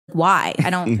why?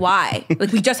 Why?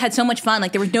 Like, we just had so much fun.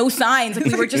 Like, there were no signs. Like,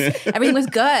 we were just, everything was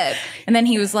good. And then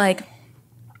he was like,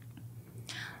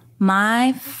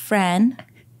 my friend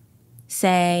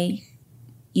say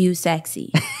you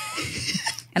sexy.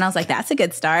 And I was like, that's a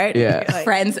good start. Yeah.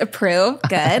 Friends approve.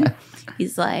 Good.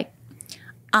 He's like,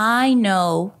 I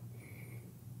know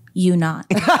you not.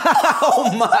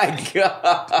 Oh my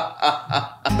God.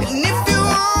 And if you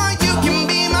want, you can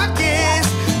be my guest.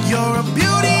 You're a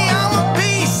beauty, I'm a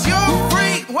beast. You're a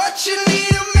freak. What you need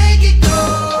to make it go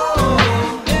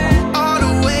all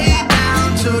the way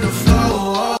down to the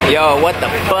floor. Yo, what the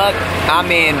fuck?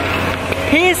 I'm in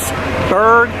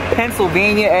Pittsburgh,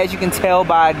 Pennsylvania, as you can tell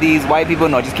by these white people.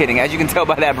 No, just kidding. As you can tell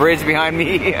by that bridge behind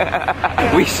me.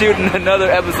 We shooting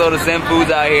another episode of Zen Foods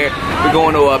out here. We're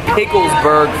going to a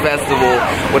Picklesburg festival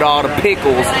with all the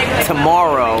pickles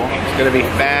tomorrow. It's gonna be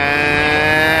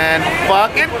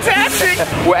fan-fucking-tastic.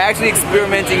 We're actually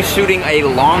experimenting shooting a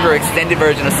longer extended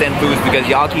version of Zen Foods because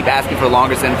y'all keep asking for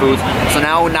longer Zen Foods. So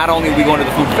now not only are we going to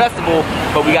the food festival,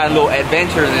 but we got little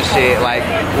adventures and shit like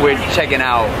we're checking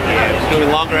out.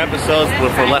 Doing longer episodes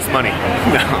but for less money.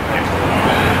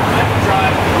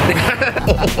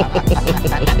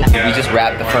 We just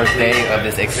wrapped the first day of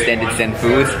this extended Zen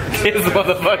Foods. This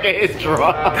motherfucker is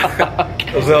drunk.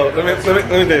 So let me tell you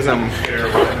something. Let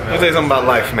me tell you something about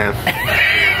life, man.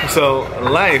 So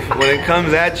life, when it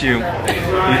comes at you,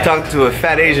 you talk to a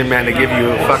fat Asian man to give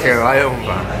you a fucking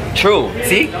True.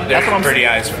 See? That's what I'm pretty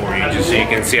eyes for you, just so you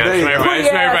can see. I'm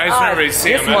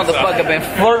This motherfucker been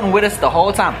flirting with us the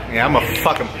whole time. Yeah, I'm a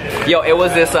fucking. Yo, it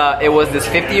was this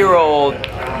 50-year-old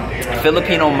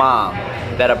Filipino mom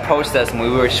that approached us when we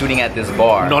were shooting at this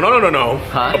bar. No.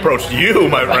 Huh? Approached you,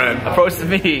 my friend. Approached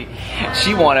me.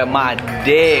 She wanted my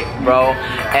dick, bro.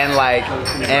 And like,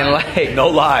 no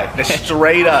lie,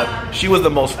 straight up, she was the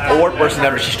most forward person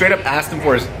ever. She straight up asked him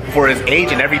for his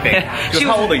age and everything. She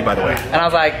was, how old are you, by the way? And I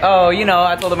was like, oh, you know,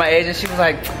 I told her my age, and she was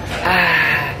like,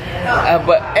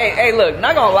 but hey, look,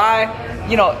 not gonna lie.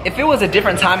 You know, if it was a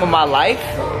different time of my life,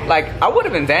 like, I would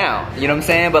have been down. You know what I'm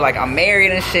saying? But like, I'm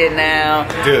married and shit now.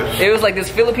 Dude. It was like this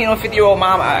Filipino 50-year-old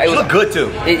mom. She looked good too.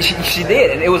 She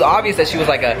did, and it was obvious that she was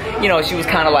like she was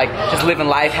kind of like just living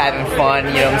life, having fun.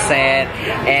 You know what I'm saying?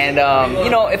 And you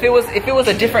know, if it was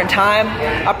a different time,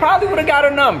 I probably would have got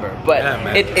her number. But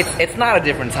yeah, it's not a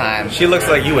different time. She looks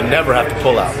like you would never have to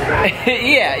pull out.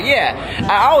 yeah.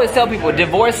 I always tell people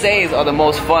divorcees are the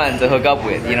most fun to hook up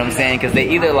with. You know what I'm saying? Because they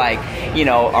either like, you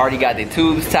know, already got their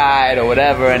tubes tied or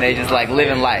whatever, and they just like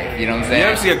living life. You know what I'm saying? You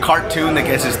ever see a cartoon that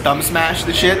gets his thumb smashed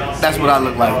and shit? That's what I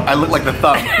look like. I look like the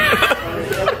thumb.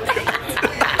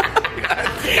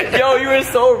 Yo, you were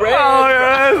so red. Oh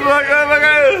yeah,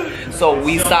 So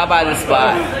we stopped by the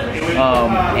spot,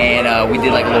 and we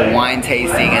did like a little wine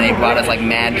tasting, and they brought us like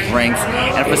mad drinks.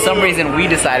 And for some reason, we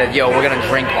decided, yo, we're gonna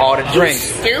drink all the drinks.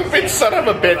 Stupid son of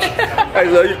a bitch. I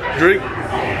love you. Drink.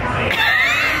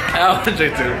 I want to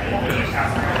drink too.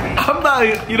 I'm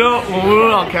not, you know, when we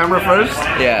were on camera first,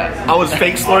 yeah, I was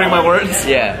fake slurring my words.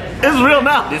 Yeah. It's real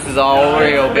now. This is all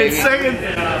real, baby. And second,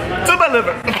 to my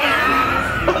liver.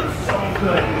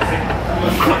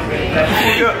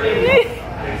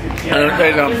 I'm gonna tell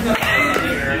you something.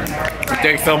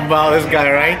 Take something about this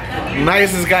guy, right?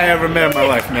 Nicest guy I ever met in my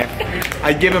life, man.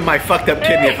 I'd give him my fucked up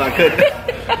kidney if I could.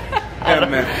 Yeah,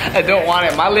 man. I don't want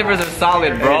it. My livers are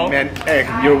solid, bro. Hey, man, hey,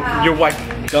 your wife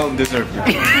don't deserve you.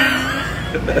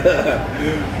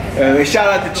 Shout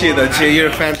out to Chia though. Chia, you're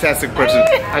a fantastic person.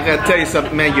 I gotta tell you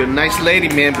something, man. You're a nice lady,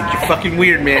 man, but you're fucking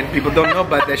weird, man. People don't know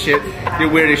about that shit. You're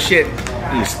weird as shit.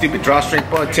 You stupid drawstring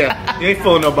ponytail. You ain't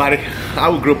fooling nobody. I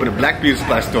grew up in a black beauty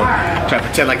supply store. Try to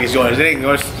pretend like it's yours. It ain't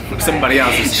yours. Somebody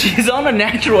else's. She's on a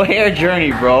natural hair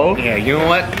journey, bro. Yeah, you know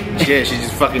what? Yeah, she's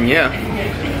just fucking Yo,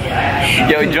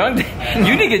 drunk.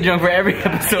 You need to get drunk for every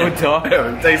episode, dog.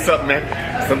 Let me tell you something, man.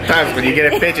 Sometimes when you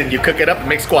get a pigeon, you cook it up and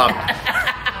make squab.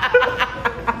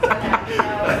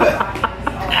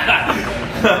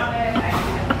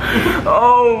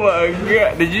 Oh my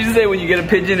god. Did you say when you get a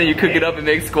pigeon and you cook it up and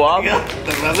make squab? Yeah,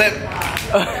 that's it.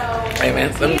 Hey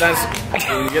man, sometimes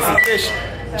when you get some fish,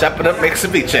 chop it up, make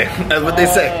ceviche. That's what they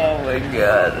say. Oh my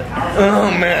god.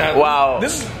 Oh man. Wow.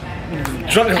 This is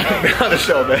drunk on the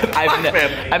show, man.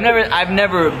 I've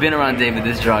never been around David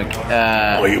this drunk.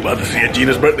 Well, you about to see at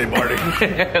Gina's birthday party.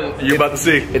 You about to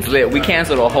see. It's lit. We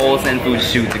canceled a whole Zen Food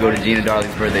shoot to go to Gina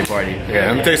Darley's birthday party. Yeah,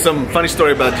 let me tell you some funny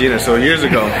story about Gina. So years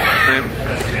ago,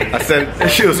 I said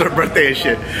she was her birthday and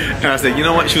shit, and I said, you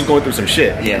know what? She was going through some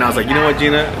shit, and I was like, you know what,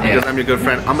 Gina? Because I'm your good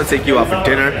friend, I'm gonna take you out for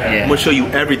dinner. I'm gonna show you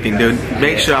everything, dude.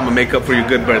 Make sure I'm gonna make up for your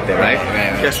good birthday, right?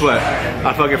 Guess what?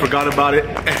 I fucking forgot about it,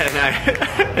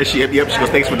 and she hit me up. She goes,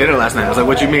 thanks for dinner last night. I was like,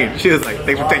 what you mean? She was like,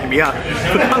 thanks for taking me out.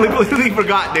 But I completely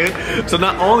forgot, dude. So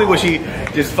not only was she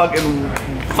just fucking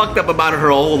fucked up about her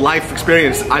whole life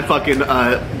experience, I fucking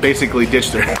basically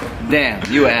ditched her. Damn,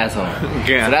 you asshole.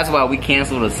 Yeah. So that's why we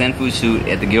canceled a Sen Food shoot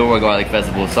at the Gilroy Garlic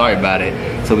Festival. Sorry about it.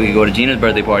 So we could go to Gina's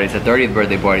birthday party. It's her 30th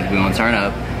birthday party. We're gonna turn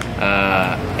up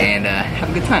and have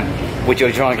a good time with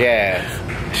your drunk ass.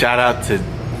 Shout out to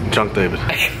Drunk David.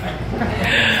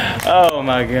 Oh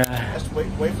my god. Just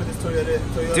wait for this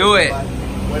Toyota Do it. to go by.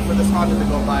 Wait for this Honda to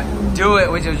go by. Do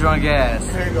it with your drunk ass.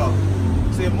 Here you go.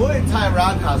 See, a Muay Thai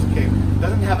roundhouse kick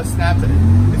doesn't have a snap to it.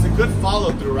 It's a good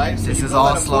follow through, right? So This you is go all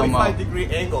at a slow-mo. 45-degree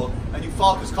angle and you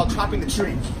fall. It's called chopping the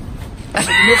tree. So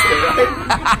you missed it,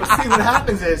 right? But see, what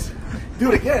happens is,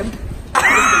 do it again.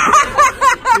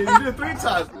 You do it 3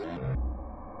 times.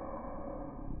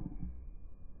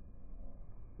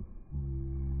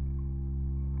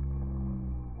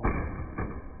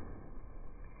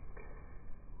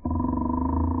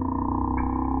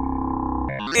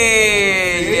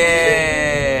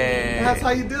 Yeah. That's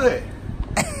how you do it.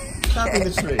 Chopping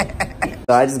the tree.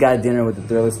 So I just got dinner with the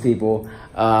Thrillist people.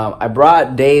 I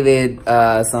brought David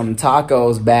some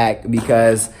tacos back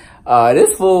because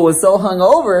this fool was so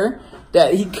hungover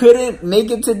that he couldn't make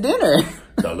it to dinner.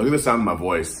 No, look at the sound of my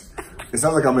voice. It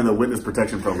sounds like I'm in the witness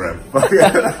protection program.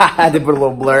 I had to put a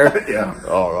little blur. Yeah.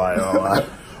 All right.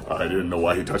 I didn't know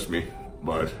why he touched me,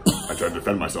 but I tried to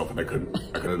defend myself and I couldn't.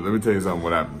 Let me tell you something.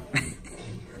 What happened?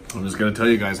 I'm just gonna tell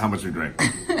you guys how much we drank.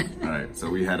 All right. So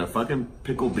we had a fucking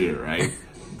pickle beer, right?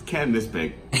 Can this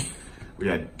big. We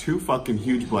had 2 fucking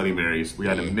huge Bloody Marys. We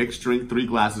had a mixed drink, 3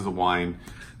 glasses of wine,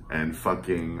 and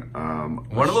fucking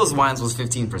One of those wines was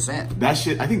 15%. that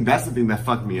shit. I think that's the thing that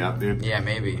fucked me up, dude. Yeah,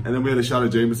 maybe. And then we had a shot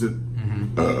of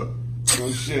Jameson. Oh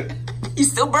shit.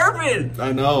 He's still burping.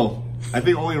 I know. I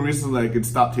think only recently I could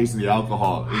stop tasting the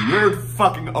alcohol. You're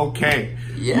fucking okay.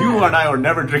 Yeah. You and I are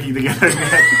never drinking together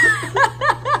again.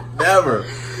 Never.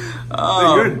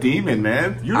 Oh. You're a demon,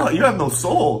 man. You have no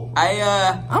soul.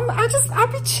 I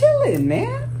be chilling,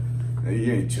 man. Hey,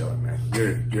 you ain't chilling, man.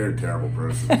 You're a terrible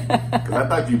person. Because I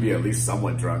thought you'd be at least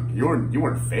somewhat drunk. You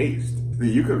weren't phased.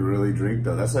 You could really drink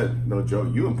though. That's no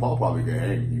joke. You and Paul probably could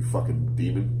hang. You fucking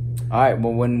demon. All right,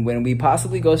 well, when we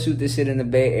possibly go shoot this shit in the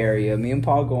Bay Area, me and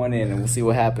Paul going in and we'll see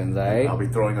what happens, all right? I'll be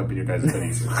throwing up in your guys'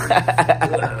 hoodies.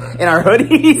 In our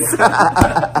hoodies? All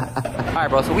right,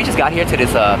 bro, so we just got here to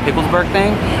this Picklesburg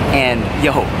thing, and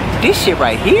yo, this shit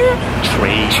right here,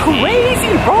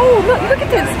 crazy, bro. Look at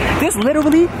this. This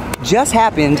literally just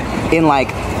happened in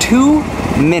like 2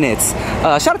 minutes.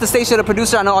 Shout out to Stacia, the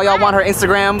producer. I know all y'all want her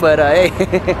Instagram, but hey.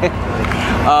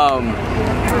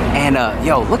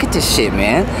 Yo, look at this shit,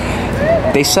 man.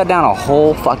 They shut down a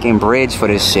whole fucking bridge for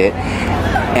this shit.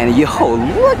 And yo,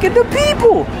 look at the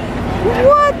people.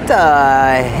 What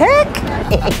the heck?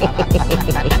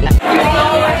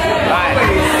 Alright,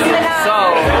 so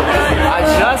I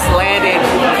just landed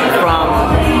from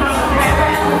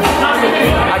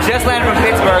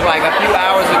Pittsburgh like a few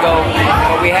hours ago,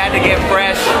 but we had to get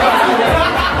fresh.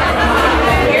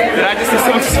 Did I just do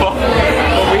something small?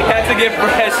 But we had to get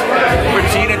fresh for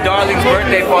Gina Darling's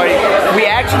birthday party. We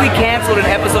actually canceled an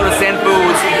episode of Sen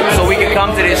Foods so we could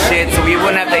come to this shit so we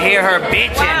wouldn't have to hear her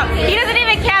bitching. Wow, he doesn't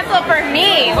even cancel for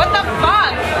me. What the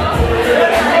fuck?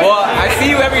 Well, I see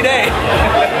you every day.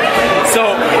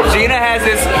 So Gina has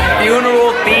this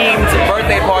funeral themed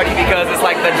birthday party because it's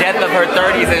like the death of her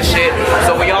 30s and shit.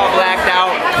 So we all blacked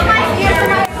out.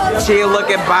 She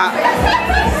looking back.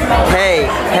 Hey.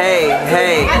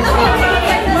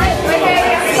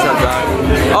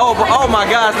 Oh my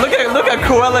gosh, look at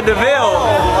Cruella DeVille.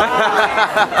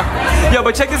 Yo,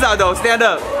 but check this out though, stand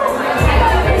up. I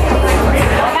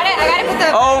gotta put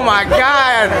the... Oh my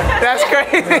god, that's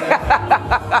crazy.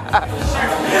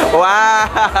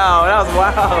 Wow, that was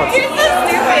wild. You're so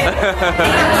stupid.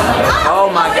 Oh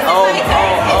my god, oh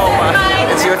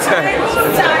my, it's your turn.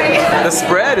 Sorry. The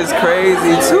spread is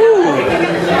crazy too.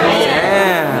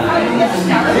 Damn.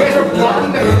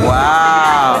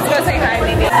 Wow. Go say hi,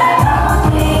 baby.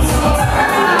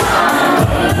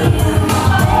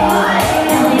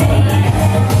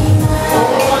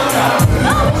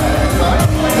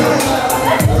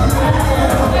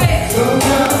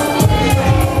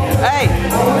 Hey.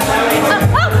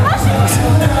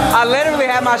 I literally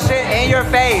had my shit in your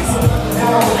face.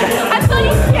 I'm so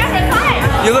used to camera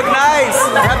time. You look nice.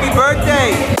 Happy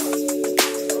birthday.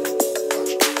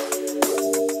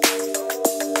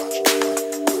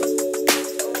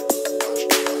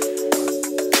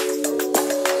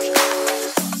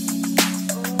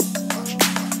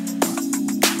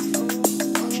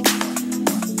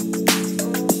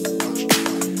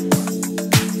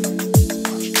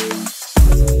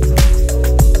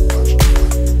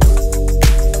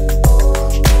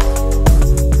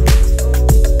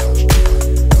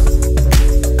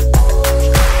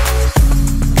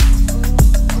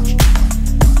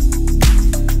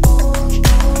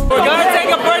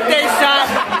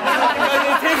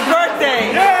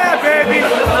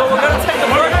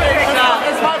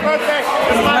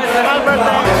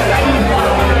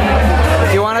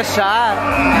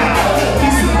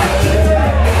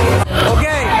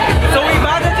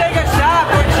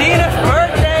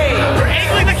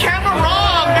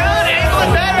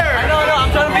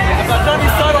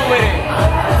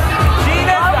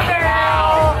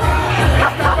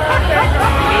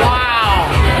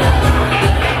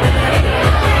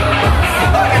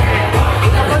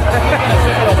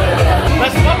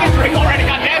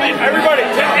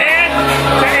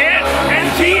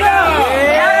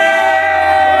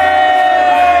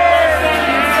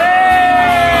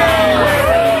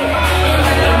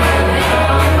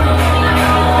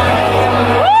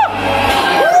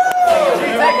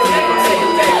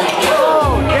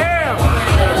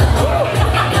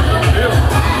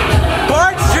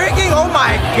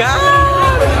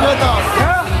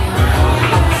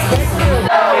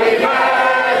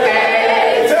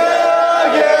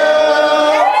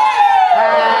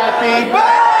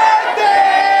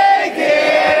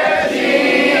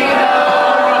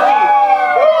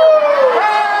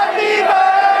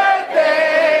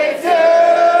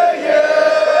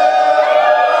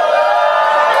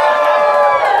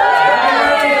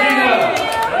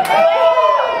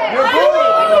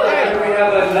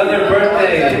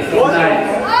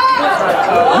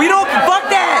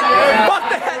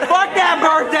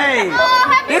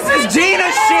 This is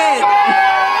Gina shit.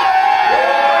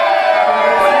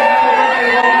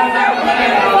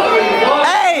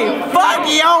 Hey, fuck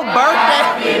your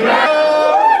birthday.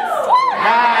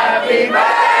 Happy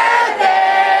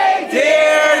birthday,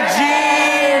 dear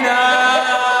Gina.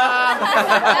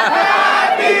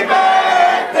 Happy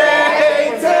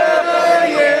birthday to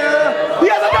you.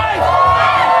 Yes, okay.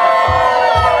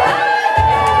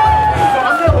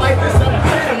 I'm gonna light this up.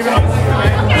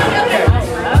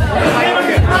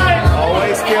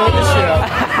 Always killing the shit up.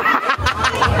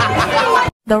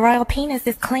 The royal penis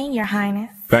is clean, Your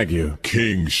Highness. Thank you.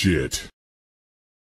 King shit.